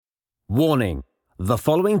Warning: the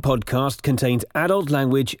following podcast contains adult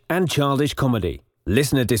language and childish comedy.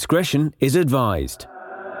 Listener discretion is advised.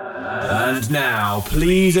 And now,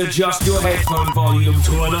 please adjust your headphone volume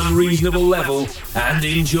to an unreasonable level and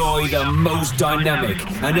enjoy the most dynamic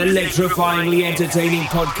and electrifyingly entertaining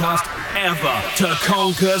podcast ever to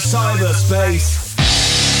conquer cyberspace.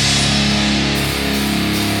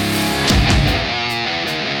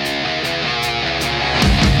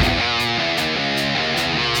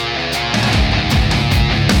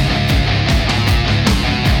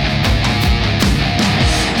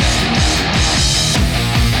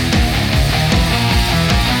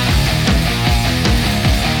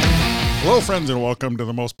 Hello, friends, and welcome to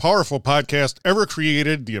the most powerful podcast ever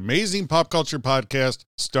created, the Amazing Pop Culture Podcast,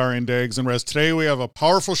 starring Dags and Rez. Today, we have a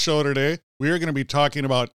powerful show today. We are going to be talking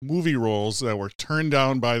about movie roles that were turned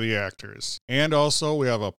down by the actors. And also, we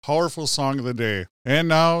have a powerful song of the day. And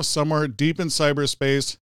now, somewhere deep in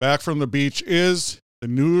cyberspace, back from the beach, is the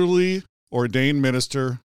newly ordained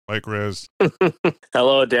minister, Mike Rez.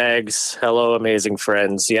 Hello, Dags. Hello, amazing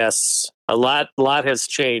friends. Yes, a lot has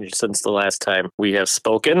changed since the last time we have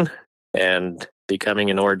spoken. And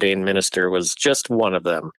becoming an ordained minister was just one of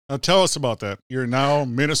them. Now tell us about that. You're now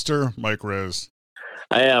Minister Mike Rez.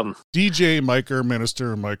 I am. DJ Miker,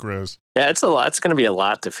 Minister Mike Rez. Yeah, it's a lot. It's going to be a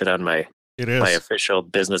lot to fit on my official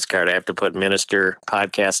business card. I have to put minister,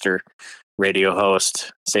 podcaster, radio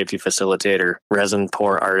host, safety facilitator, resin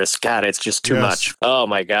pour artist. God, it's just too much. Oh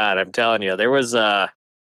my God, I'm telling you, there was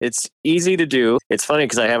it's easy to do. It's funny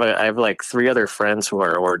because I have like three other friends who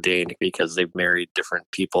are ordained because they've married different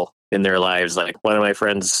people in their lives. Like one of my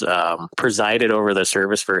friends presided over the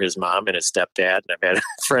service for his mom and his stepdad. And I've had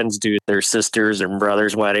friends do their sisters and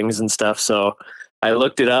brothers' weddings and stuff. So I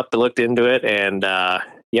looked it up, I looked into it, and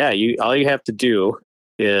all you have to do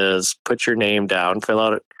is put your name down, fill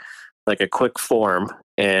out like a quick form,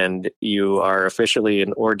 and you are officially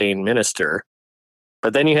an ordained minister.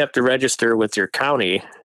 But then you have to register with your county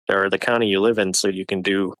or the county you live in so you can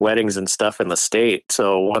do weddings and stuff in the state.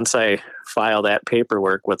 So once I file that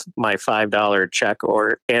paperwork with my $5 check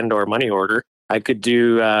and or money order, I could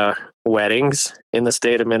do weddings in the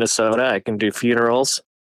state of Minnesota. I can do funerals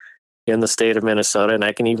in the state of Minnesota, and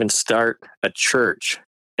I can even start a church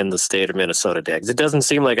in the state of Minnesota, Dags. It doesn't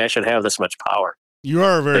seem like I should have this much power. You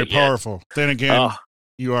are very powerful. Then again,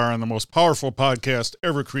 you are on the most powerful podcast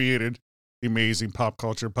ever created, the Amazing Pop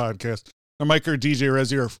Culture Podcast. Now, Mike or DJ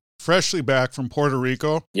Rez, you're freshly back from Puerto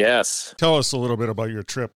Rico. Yes. Tell us a little bit about your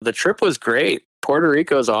trip. The trip was great. Puerto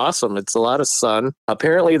Rico is awesome. It's a lot of sun.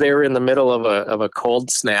 Apparently, they were in the middle of a cold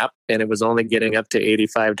snap, and it was only getting up to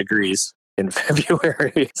 85 degrees in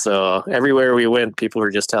February. So everywhere we went, people were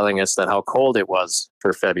just telling us that how cold it was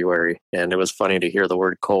for February. And it was funny to hear the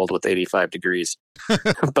word cold with 85 degrees.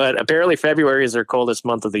 But apparently February is their coldest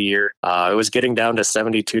month of the year. It was getting down to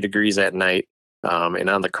 72 degrees at night. And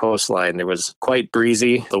on the coastline, it was quite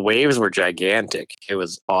breezy. The waves were gigantic. It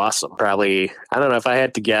was awesome. Probably, I don't know if I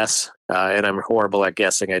had to guess, and I'm horrible at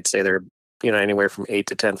guessing, I'd say they're anywhere from 8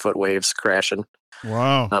 to 10 foot waves crashing.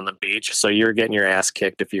 Wow. On the beach. So you're getting your ass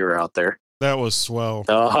kicked if you were out there. That was swell.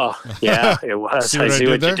 Oh, yeah, it was. I see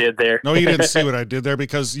what you did there. No, you didn't see what I did there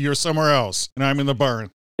because you're somewhere else and I'm in the barn.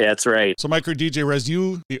 Yeah, that's right. So, Mike or DJ Rez,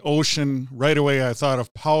 the ocean, right away I thought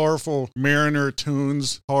of powerful Mariner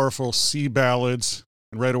tunes, powerful sea ballads,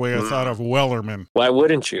 and right away I thought of Wellerman. Why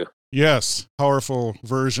wouldn't you? Yes, powerful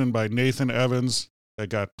version by Nathan Evans that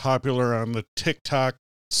got popular on the TikTok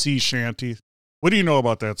sea shanty. What do you know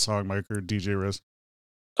about that song, Mike or DJ Rez?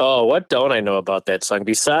 Oh, what don't I know about that song?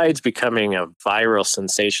 Besides becoming a viral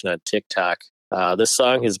sensation on TikTok, this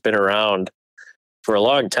song has been around for a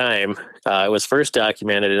long time. It was first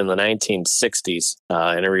documented in the 1960s,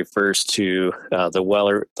 and it refers to the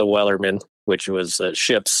Wellerman, which was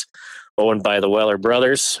ships owned by the Weller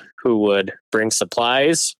brothers who would bring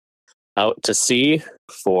supplies out to sea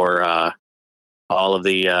for all of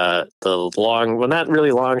the not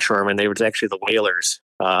really longshoremen. They were actually the whalers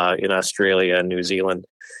in Australia and New Zealand.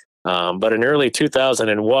 But in early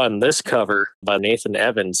 2001, this cover by Nathan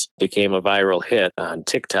Evans became a viral hit on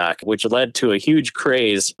TikTok, which led to a huge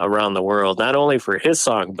craze around the world, not only for his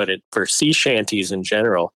song, but for sea shanties in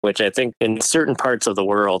general, which I think in certain parts of the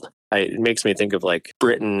world, it makes me think of like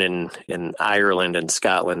Britain and Ireland and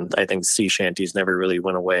Scotland. I think sea shanties never really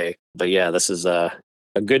went away. But yeah, this is a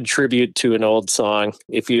good tribute to an old song.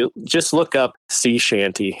 If you just look up sea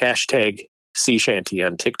shanty, hashtag sea shanty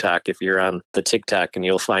on TikTok, if you're on the TikTok, and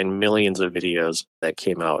you'll find millions of videos that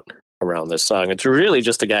came out around this song. It's really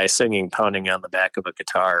just a guy singing, pounding on the back of a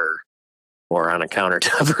guitar or on a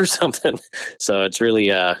countertop or something. So it's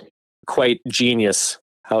really quite genius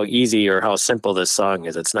how easy or how simple this song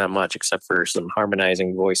is. It's not much except for some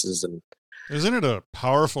harmonizing voices, and Isn't it a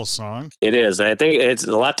powerful song? it is. And I think it's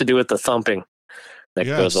a lot to do with the thumping that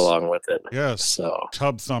Yes. goes along with it. Yes. So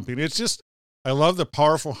Tub thumping. It's just, I love the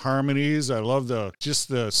powerful harmonies. I love the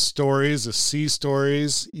stories, the sea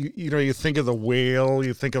stories. You think of the whale,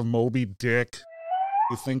 you think of Moby Dick,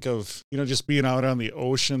 you think of, just being out on the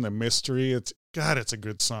ocean, the mystery. It's a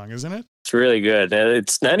good song, isn't it? it's really good. And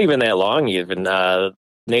it's not even that long even.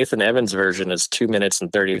 Nathan Evans' version is 2 minutes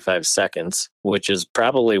and 35 seconds, which is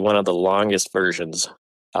probably one of the longest versions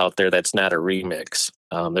out there that's not a remix.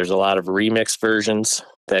 There's a lot of remix versions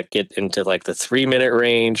that get into like the 3-minute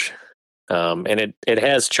range. And it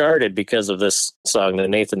has charted because of this song. The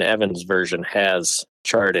Nathan Evans version has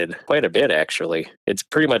charted quite a bit, actually. It's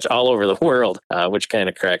pretty much all over the world, which kind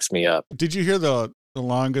of cracks me up. Did you hear the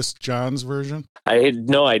longest John's version?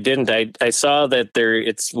 No, I didn't. I saw that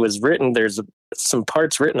it was written. There's some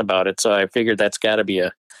parts written about it, so I figured that's got to be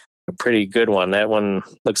a pretty good one. That one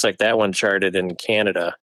looks like that one charted in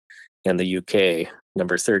Canada and the UK,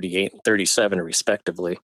 number 38 and 37,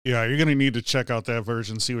 respectively. Yeah, you're going to need to check out that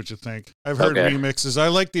version, see what you think. I've heard remixes. I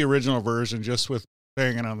like the original version just with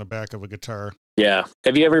banging on the back of a guitar. Yeah.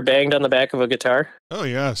 Have you ever banged on the back of a guitar? Oh,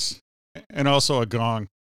 yes. And also a gong,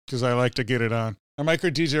 because I like to get it on. Now, Mike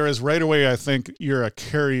or DJ Rez, right away, I think you're a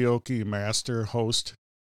karaoke master host.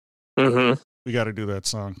 Mm-hmm. We got to do that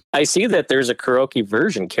song. I see that there's a karaoke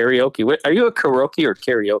version. Karaoke. Are you a karaoke or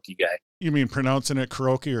karaoke guy? You mean pronouncing it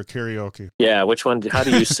karaoke or karaoke? Yeah. Which one? How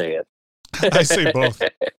do you say it? I say both.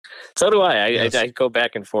 So do I. Yes. I go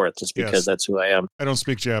back and forth just because that's who I am. I don't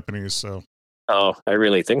speak Japanese, so. Oh, I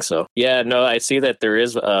really think so. Yeah, no, I see that there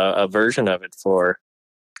is a version of it for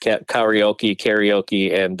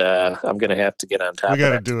karaoke, and I'm going to have to get on top of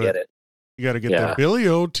that to get it. You got to get that Billy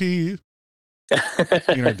O.T.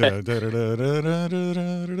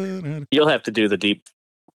 You'll have to do the deep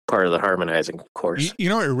part of the harmonizing, of course. It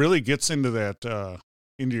really gets into that,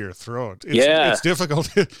 into your throat. It's difficult.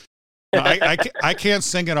 I can't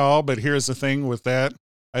sing it all, but here's the thing with that.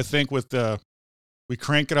 I think we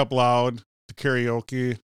crank it up loud, the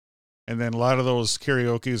karaoke, and then a lot of those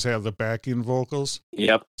karaokes have the backing vocals.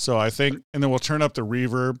 Yep. So I think, and then we'll turn up the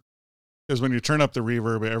reverb, because when you turn up the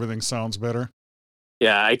reverb, everything sounds better.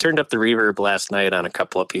 Yeah, I turned up the reverb last night on a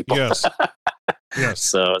couple of people. Yes. Yes.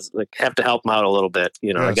 So I have to help them out a little bit.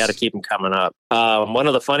 I got to keep them coming up. One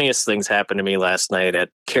of the funniest things happened to me last night at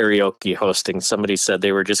karaoke hosting. Somebody said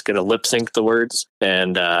they were just going to lip sync the words.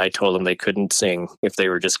 And I told them they couldn't sing if they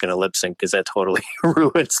were just going to lip sync, because that totally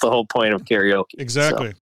ruins the whole point of karaoke. Exactly.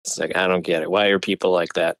 So it's like, I don't get it. Why are people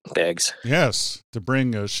like that, Dags? Yes. To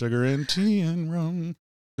bring us sugar and tea and rum.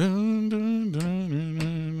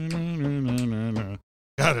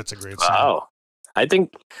 God, it's a great song. Wow. I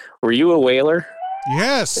think, were you a whaler?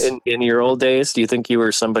 Yes. In your old days, do you think you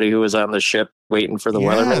were somebody who was on the ship waiting for the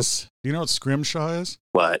weatherman? Yes. Do you know what scrimshaw is?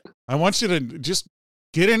 What? I want you to just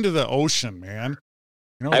get into the ocean, man.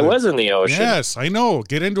 I was in the ocean. Yes, I know.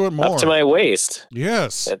 Get into it more. Up to my waist.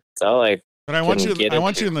 Yes. That's all I. But I want you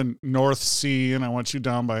in the North Sea, and I want you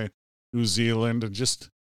down by New Zealand, and just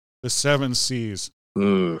the 7 seas.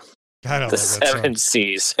 God, I love the that 7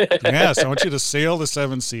 seas. Yes, I want you to sail the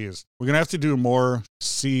 7 seas. We're gonna have to do more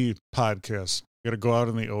sea podcasts. We got to go out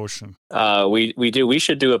in the ocean. We do. We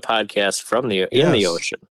should do a podcast from in the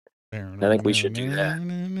ocean. I think we should do that.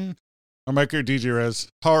 I'm Mike or DJ Rez.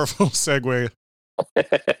 Powerful segue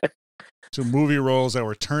to movie roles that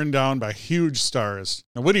were turned down by huge stars.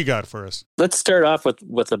 Now, what do you got for us? Let's start off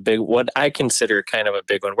with a big, what I consider kind of a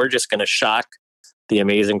big one. We're just going to shock the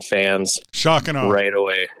amazing fans. Shock and awe. Right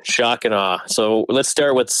away. Shock and awe. So let's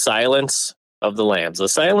start with Silence of the Lambs. The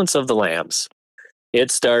Silence of the Lambs. It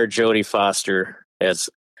starred Jodie Foster as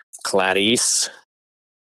Clarice.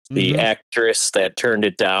 The actress that turned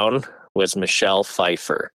it down was Michelle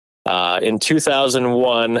Pfeiffer. In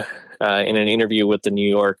 2001, in an interview with The New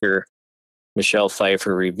Yorker, Michelle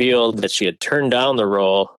Pfeiffer revealed that she had turned down the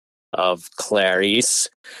role of Clarice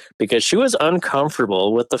because she was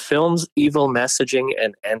uncomfortable with the film's evil messaging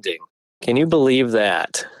and ending. Can you believe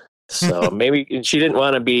that? So maybe she didn't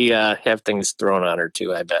want to have things thrown on her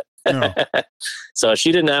too, I bet. No. So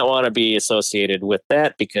she did not want to be associated with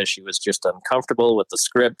that because she was just uncomfortable with the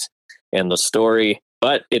script and the story.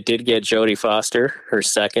 But it did get Jodie Foster her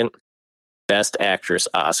second Best Actress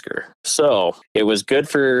Oscar. So it was good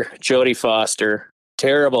for Jodie Foster,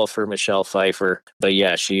 terrible for Michelle Pfeiffer. But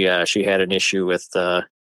yeah, she had an issue with the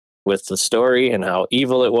story and how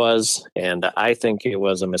evil it was, and I think it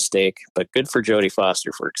was a mistake. But good for Jodie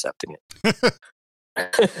Foster for accepting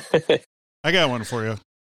it. I got one for you.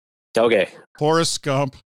 Okay. Forrest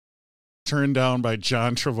Gump Turned Down by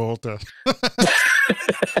John Travolta.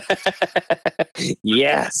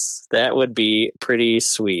 Yes, that would be pretty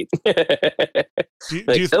sweet.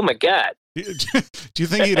 Oh my God. Do you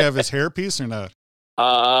think he'd have his hairpiece or not?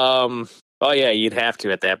 Oh yeah, you'd have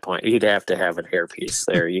to at that point. You'd have to have a hairpiece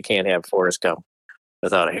there. You can't have Forrest Gump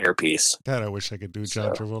without a hairpiece. God, I wish I could do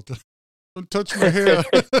John Travolta. Don't touch my hair.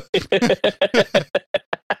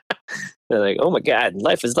 They're like, oh my God,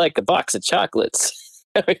 life is like a box of chocolates.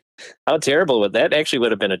 How terrible would that actually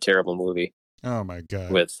would have been a terrible movie. Oh my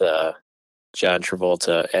God. With John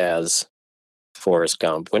Travolta as Forrest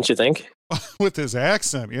Gump, wouldn't you think? With his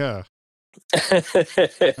accent, yeah.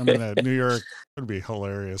 That New York would be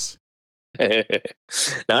hilarious. Now,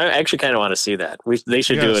 I actually kind of want to see that. They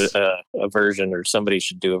should do a version, or somebody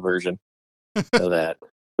should do a version of that.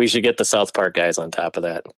 We should get the South Park guys on top of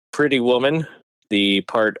that. Pretty Woman, the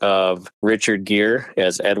part of Richard Gere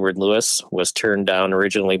as Edward Lewis, was turned down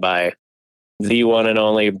originally by the one and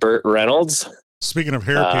only Burt Reynolds. Speaking of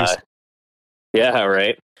hairpiece. Yeah,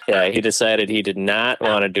 right. Yeah, he decided he did not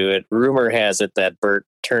want to do it. Rumor has it that Burt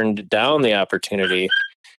turned down the opportunity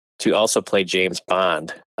to also play James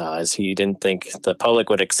Bond, as he didn't think the public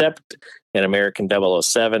would accept an American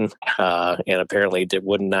 007, and apparently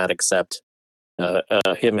would not accept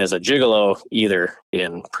him as a gigolo either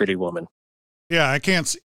in Pretty Woman. Yeah, I can't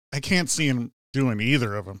see him doing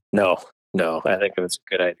either of them. No, I think it was a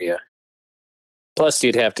good idea. Plus,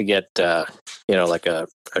 you'd have to get, like a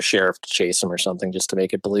sheriff to chase him or something just to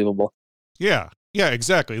make it believable. Yeah,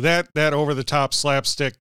 exactly. That over-the-top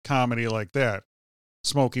slapstick comedy like that,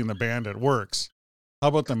 Smoking the Bandit, works. How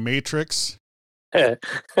about The Matrix?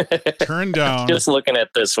 Turned Down. Just looking at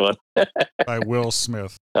this one. By Will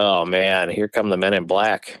Smith. Oh, man. Here come the Men in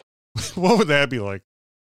Black. What would that be like?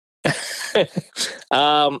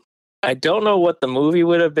 I don't know what the movie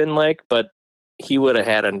would have been like, but he would have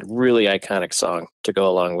had a really iconic song to go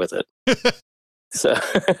along with it. So,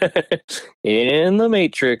 in the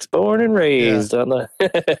Matrix, born and raised on the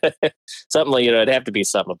something like, it'd have to be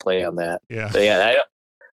something to play on that. Yeah. But yeah,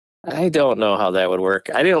 I don't know how that would work.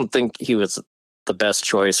 I don't think he was the best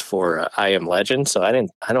choice for I Am Legend, so I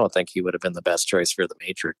don't think he would have been the best choice for the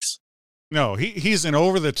Matrix. No, he's an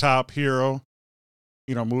over the top hero,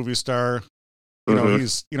 movie star.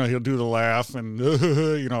 He's he'll do the laugh and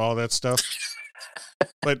all that stuff.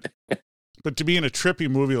 But to be in a trippy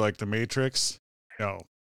movie like The Matrix, no,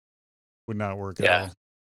 would not work at all.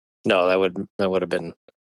 No, that would have been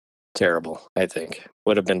terrible. I think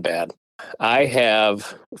would have been bad. I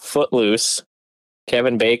have Footloose.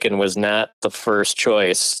 Kevin Bacon was not the first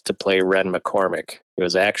choice to play Ren McCormick. It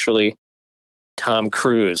was actually Tom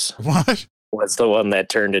Cruise. What? Was the one that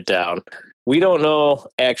turned it down. We don't know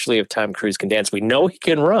actually if Tom Cruise can dance. We know he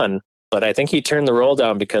can run, but I think he turned the role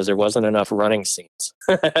down because there wasn't enough running scenes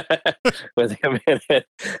with him in it.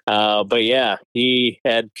 But yeah, he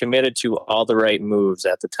had committed to all the right moves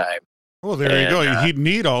at the time. Well, there you go. He'd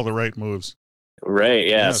need all the right moves. Right,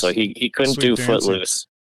 yeah. Yes. So he couldn't do dancing. Footloose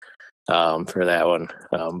for that one.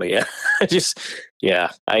 But yeah,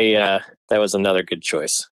 that was another good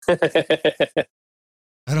choice.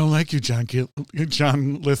 I don't like you,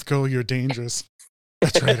 John Lithgow. You're dangerous.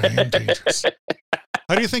 That's right, I am dangerous.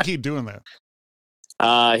 How do you think he'd do in that?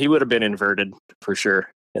 He would have been inverted for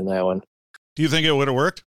sure in that one. Do you think it would have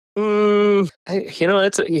worked? It's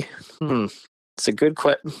a good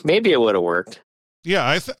question. Maybe it would have worked. Yeah,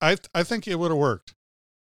 I think it would have worked.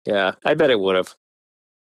 Yeah, I bet it would have.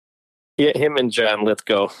 Yeah, him and John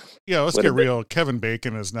Lithgow. Yeah, let's get real. Kevin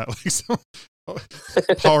Bacon is not like some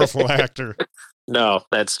powerful actor. No,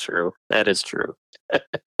 that's true. That is true.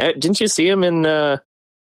 Didn't you see him in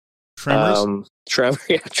Tremors?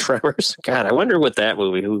 Tremors. God, I wonder what that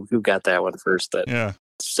movie. Who got that one first?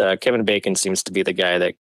 Kevin Bacon seems to be the guy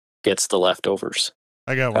that gets the leftovers.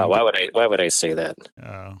 I got one. Why would I say that?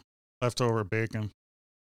 Leftover bacon.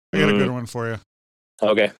 I got a good one for you.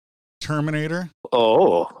 Okay. Terminator.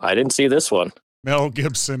 Oh, I didn't see this one. Mel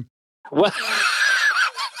Gibson. What?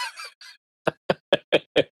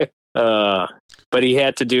 But he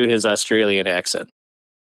had to do his Australian accent.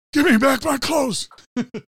 Give me back my clothes.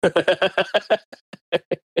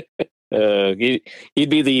 He'd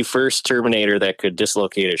be the first Terminator that could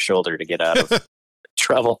dislocate his shoulder to get out of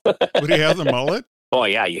trouble. Would he have the mullet? Oh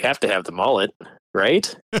yeah, you have to have the mullet,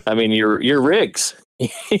 right? I mean, you're Riggs.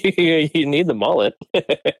 You need the mullet.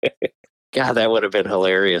 God, that would have been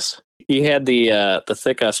hilarious. He had the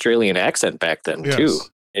thick Australian accent back then too,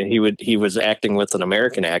 and he was acting with an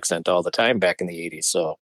American accent all the time back in the 80s.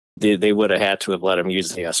 So they would have had to have let him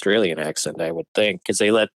use the Australian accent, I would think, because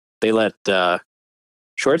they let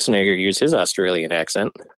Schwarzenegger use his Australian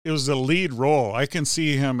accent. It was the lead role. I can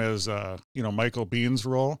see him as, Michael Bihn's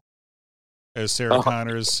role as Sarah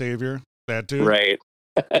Connor's savior. That dude. Right.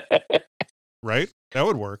 Right? That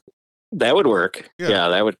would work. That would work. Yeah,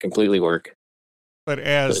 that would completely work. But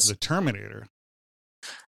as the Terminator.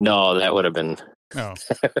 No, that would have been. No.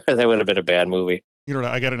 That would have been a bad movie. You know,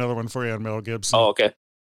 I got another one for you on Mel Gibson. Oh, okay.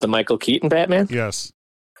 The Michael Keaton Batman? Yes.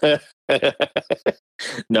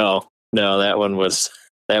 No, that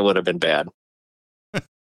would have been bad.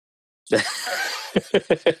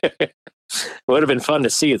 Would have been fun to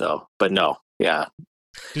see, though, but no. Yeah.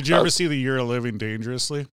 Did you ever see The Year of Living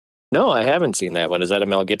Dangerously? No, I haven't seen that one. Is that a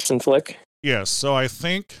Mel Gibson flick? Yes. So I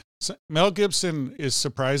think Mel Gibson is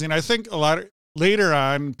surprising. I think later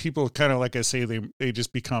on, people kind of, like I say, they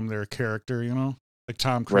just become their character, you know? Like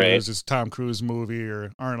Tom Cruise is Tom Cruise movie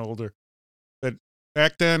or Arnold. But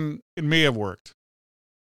back then, it may have worked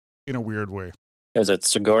in a weird way. Because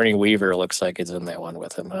Sigourney Weaver looks like it's in that one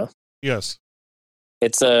with him, huh? Yes.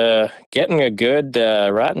 It's getting a good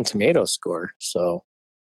Rotten Tomato score. So,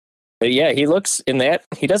 but yeah, he looks in that.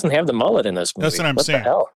 He doesn't have the mullet in this movie. That's what I'm saying. The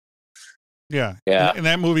hell? Yeah. In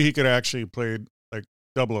that movie, he could have actually played like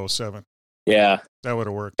 007. Yeah. That would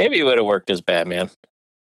have worked. Maybe he would have worked as Batman.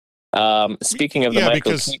 Speaking of the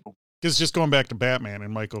Michael Keaton. Because just going back to Batman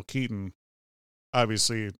and Michael Keaton,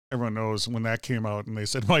 obviously everyone knows when that came out and they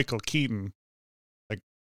said Michael Keaton, like,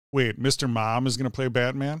 wait, Mr. Mom is going to play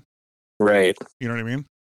Batman? Right. You know what I mean?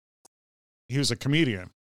 He was a comedian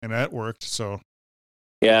and that worked. So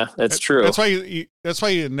yeah, that's true. That's why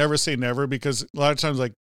you never say never, because a lot of times,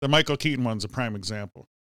 like, the Michael Keaton one's a prime example.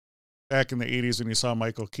 Back in the 80s when you saw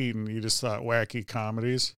Michael Keaton, you just thought wacky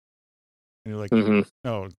comedies. And you're like,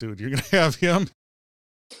 no, dude, you're going to have him.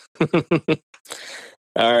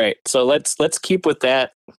 All right. So let's keep with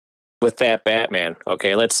that Batman.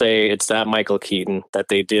 Okay. Let's say it's not Michael Keaton that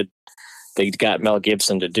they got Mel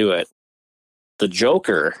Gibson to do it. The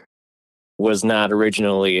Joker was not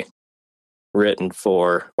originally written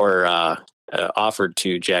for or offered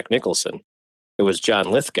to Jack Nicholson. It was John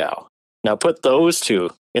Lithgow. Now put those two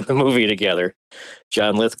in the movie together,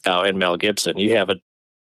 John Lithgow and Mel Gibson. You have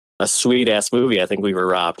a sweet ass movie. I think we were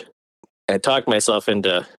robbed. I talked myself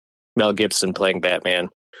into Mel Gibson playing Batman.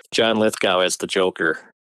 John Lithgow as the Joker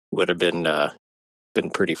would have been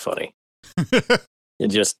pretty funny. And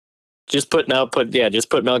just put Mel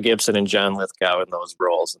Gibson and John Lithgow in those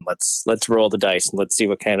roles, and let's roll the dice and let's see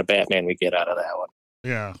what kind of Batman we get out of that one.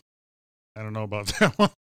 Yeah, I don't know about that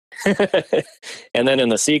one. And then in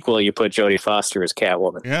the sequel, you put Jodie Foster as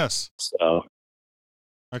Catwoman. Yes. So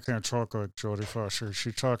I can't talk like Jodie Foster.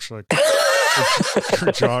 She talks like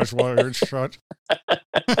her jaw's wired shut.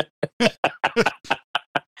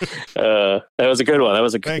 That was a good one. That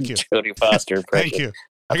was a good Jodie Foster impression. Thank you.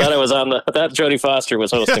 I thought Jodie Foster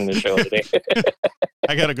was hosting the show today.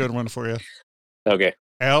 I got a good one for you. Okay.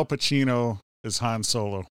 Al Pacino is Han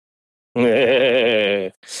Solo.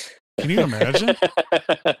 Can you imagine?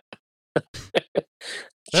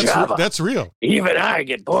 That's real. Even I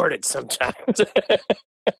get bored sometimes.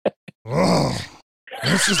 Oh,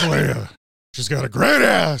 this is Leia. She's got a great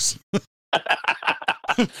ass.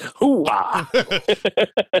 Hoo-ah.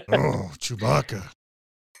 Oh, Chewbacca.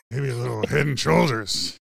 Maybe a little head and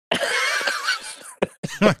shoulders.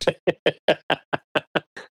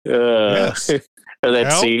 Yes. Or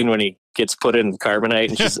that scene when he gets put in carbonite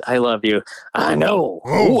and she's, I love you. I know.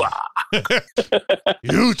 Oh.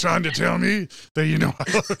 You trying to tell me that you know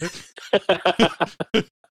I love it?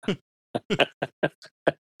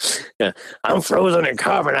 Yeah. I'm frozen in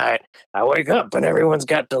carbonite. I wake up and everyone's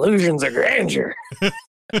got delusions of grandeur.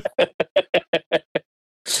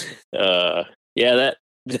 Yeah,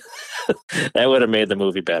 that would have made the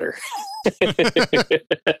movie better.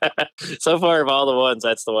 So far of all the ones,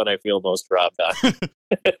 that's the one I feel most robbed on.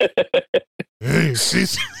 Hey,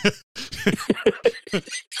 she's...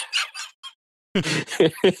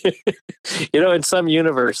 In some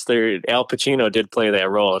universe, Al Pacino did play that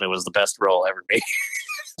role, and it was the best role ever made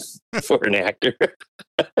for an actor.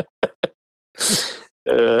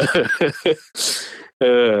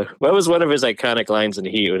 What was one of his iconic lines in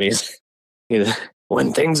Heat when he's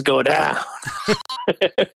when things go down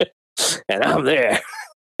and I'm there?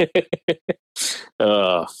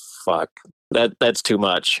 Oh, fuck. That's too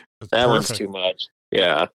much. That one's too much.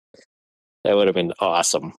 Yeah. That would have been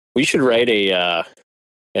awesome. We should write an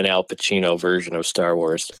Al Pacino version of Star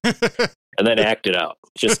Wars and then act it out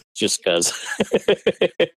just because.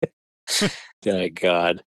 My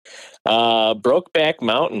God. Brokeback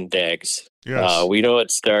Mountain, Dags. Yes. We know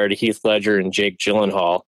it starred Heath Ledger and Jake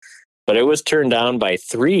Gyllenhaal, but it was turned down by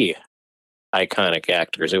 3 iconic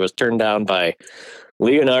actors. It was turned down by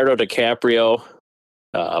Leonardo DiCaprio,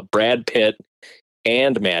 Brad Pitt,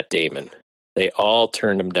 and Matt Damon. They all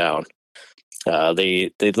turned him down.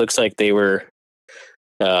 They looks like they were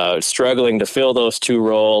struggling to fill those two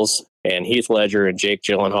roles, and Heath Ledger and Jake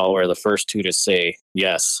Gyllenhaal were the first two to say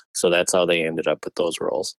yes. So that's how they ended up with those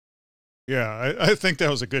roles. Yeah, I think that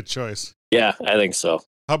was a good choice. Yeah, I think so.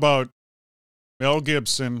 How about Mel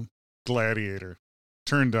Gibson, Gladiator?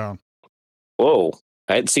 Turned down. Whoa.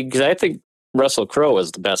 I see, because I think Russell Crowe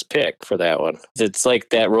was the best pick for that one. It's like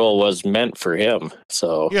that role was meant for him.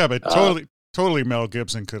 So yeah, but totally Mel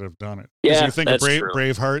Gibson could have done it. Yeah, you think of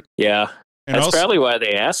Braveheart? Yeah. And that's also, probably why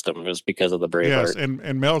they asked him, was because of the Braveheart. Yes,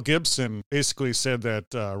 and Mel Gibson basically said that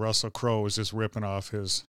Russell Crowe was just ripping off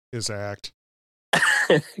his act.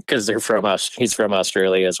 Because he's from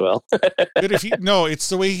Australia as well. But it's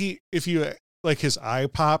the way if you like his eye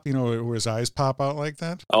pop, where his eyes pop out like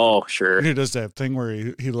that. Oh, sure. And he does that thing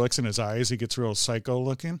where he looks in his eyes, he gets real psycho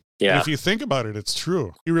looking. Yeah. And if you think about it, it's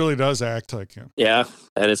true. He really does act like him. Yeah,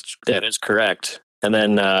 that is correct. And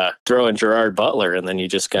then throw in Gerard Butler, and then you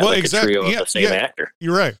just got a trio of the same actor.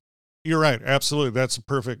 You're right. Absolutely. That's a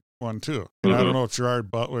perfect one, too. And I don't know if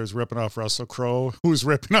Gerard Butler is ripping off Russell Crowe, who's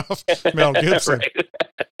ripping off Mel Gibson.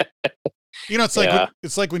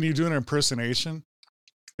 It's like when you do an impersonation,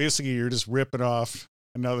 basically you're just ripping off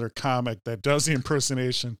another comic that does the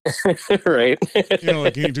impersonation. Right.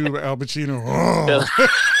 Like you do Al Pacino. Oh.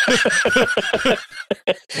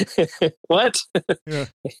 What? Yeah.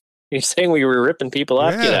 You're saying we were ripping people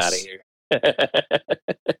off? Yes. Get out of here.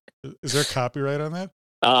 Is there copyright on that?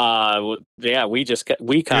 Yeah, we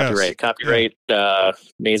copyright. Yes. Copyright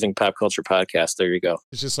Amazing Pop Culture Podcast. There you go.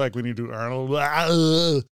 It's just like when you do Arnold.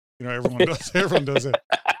 Everyone does it.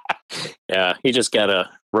 Yeah, he just got a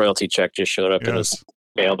royalty check just showed up in his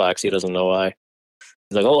mailbox. He doesn't know why.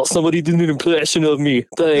 He's like, oh, somebody did an impression of me.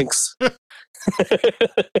 Thanks.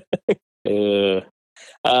 How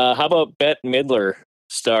about Bette Midler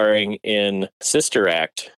starring in Sister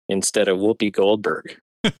Act instead of Whoopi Goldberg?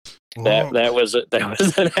 That was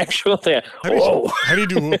an actual thing. How do you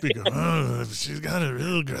do Whoopi Goldberg? Oh, she's got a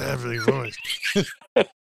real gravelly voice.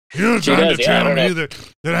 You're trying to tell me that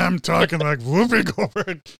I'm talking like Whoopi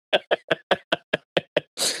Goldberg.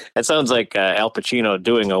 That sounds like Al Pacino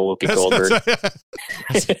doing a Whoopi Goldberg.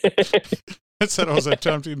 That's what I was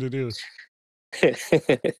attempting to do.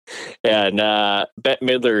 Yeah, and Bette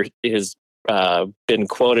Midler has been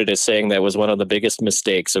quoted as saying that was one of the biggest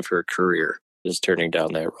mistakes of her career, is turning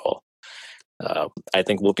down that role. I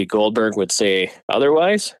think Whoopi Goldberg would say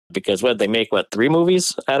otherwise, because they make 3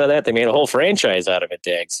 movies out of that? They made a whole franchise out of it,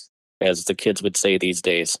 Dags, as the kids would say these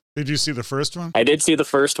days. Did you see the first one? I did see the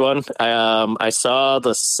first one. I saw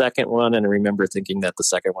the second one and remember thinking that the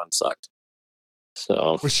second one sucked.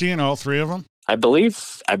 So was she in all 3 of them? I believe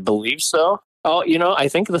so. Oh, I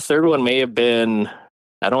think the third one may have been.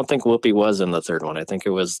 I don't think Whoopi was in the third one. I think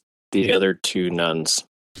it was the other 2 nuns.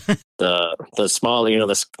 the small,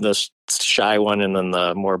 the shy one, and then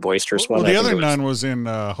the more boisterous one. Well, the other nun was in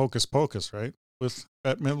Hocus Pocus, right? With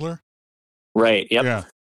Bette Midler. Right. Yep.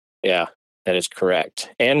 Yeah, that is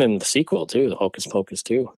correct. And in the sequel too, the Hocus Pocus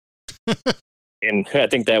 2. And I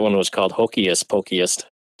think that one was called Hocus Pocus.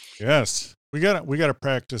 Yes, we got to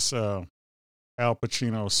practice Al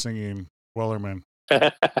Pacino singing Wellerman.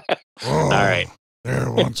 All right.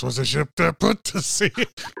 There once was a ship that put to sea.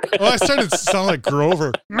 Well, I started to sound like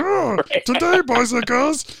Grover. Oh, today, boys and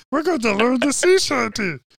girls, we're going to learn the sea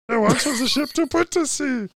shanty. There once was a ship to put to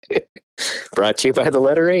sea. Brought to you by the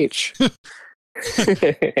letter H.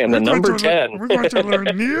 And the number 10. We're going to learn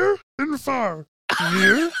near and far.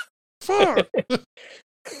 Near, far.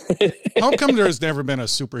 How come there's never been a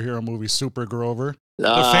superhero movie, Super Grover?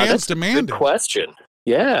 The fans demand it. Question.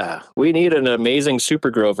 Yeah, we need an amazing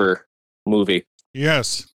Super Grover movie.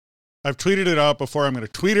 Yes. I've tweeted it out before. I'm going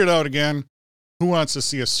to tweet it out again. Who wants to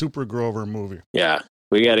see a Super Grover movie? Yeah,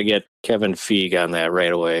 we got to get Kevin Feige on that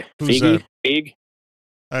right away. Who's Feige? that? Feige?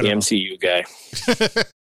 The MCU guy.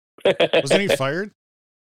 Wasn't he fired?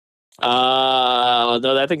 No,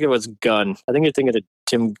 I think it was Gunn. I think you're thinking of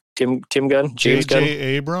Tim Gunn? James Gunn? J.J.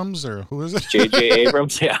 Abrams, or who is it? J.J.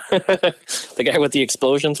 Abrams, yeah. The guy with the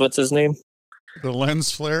explosions, what's his name? The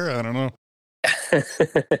lens flare? I don't know.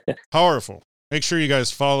 Powerful. Make sure you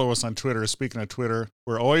guys follow us on Twitter. Speaking of Twitter,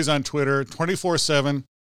 we're always on Twitter 24/7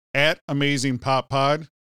 at Amazing Pop Pod.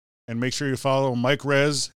 And make sure you follow Mike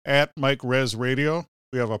Rez at Mike Rez Radio.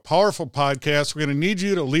 We have a powerful podcast. We're going to need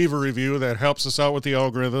you to leave a review. That helps us out with the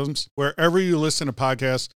algorithms. Wherever you listen to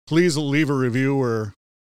podcasts, please leave a review. We're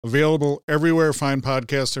Available everywhere fine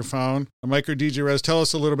podcasts are found. Mike or DJ Rez, tell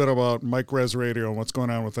us a little bit about Mike Rez Radio and what's going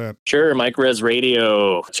on with that. Sure, Mike Rez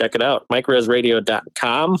Radio. Check it out,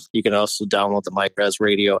 MikeRezRadio.com. You can also download the Mike Rez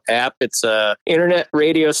Radio app. It's a internet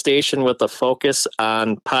radio station with a focus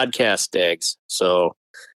on podcast dags. So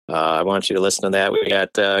I want you to listen to that. We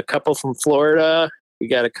got a couple from Florida. We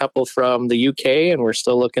got a couple from the UK, and we're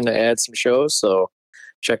still looking to add some shows. So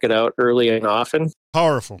check it out early and often.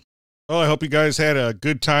 Powerful. Well, I hope you guys had a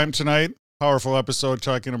good time tonight. Powerful episode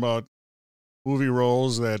talking about movie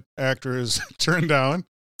roles that actors turned down.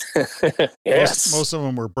 Yes. Most of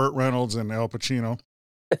them were Burt Reynolds and Al Pacino.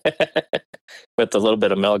 With a little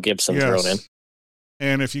bit of Mel Gibson thrown in.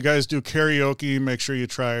 And if you guys do karaoke, make sure you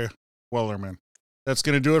try Wellerman. That's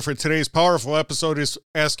going to do it for today's powerful episode. Just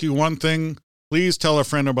ask you one thing. Please tell a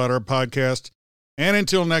friend about our podcast. And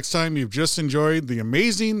until next time, you've just enjoyed the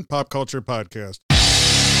Amazing Pop Culture Podcast.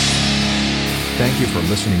 Thank you for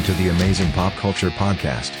listening to the Amazing Pop Culture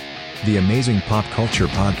Podcast. The Amazing Pop Culture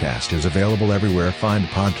Podcast is available everywhere fine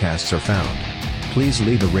podcasts are found. Please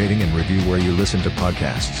leave a rating and review where you listen to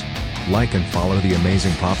podcasts. Like and follow the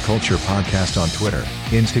Amazing Pop Culture Podcast on Twitter,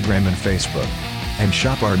 Instagram, and Facebook. And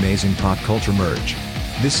shop our Amazing Pop Culture merch.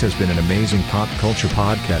 This has been an Amazing Pop Culture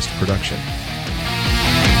Podcast production.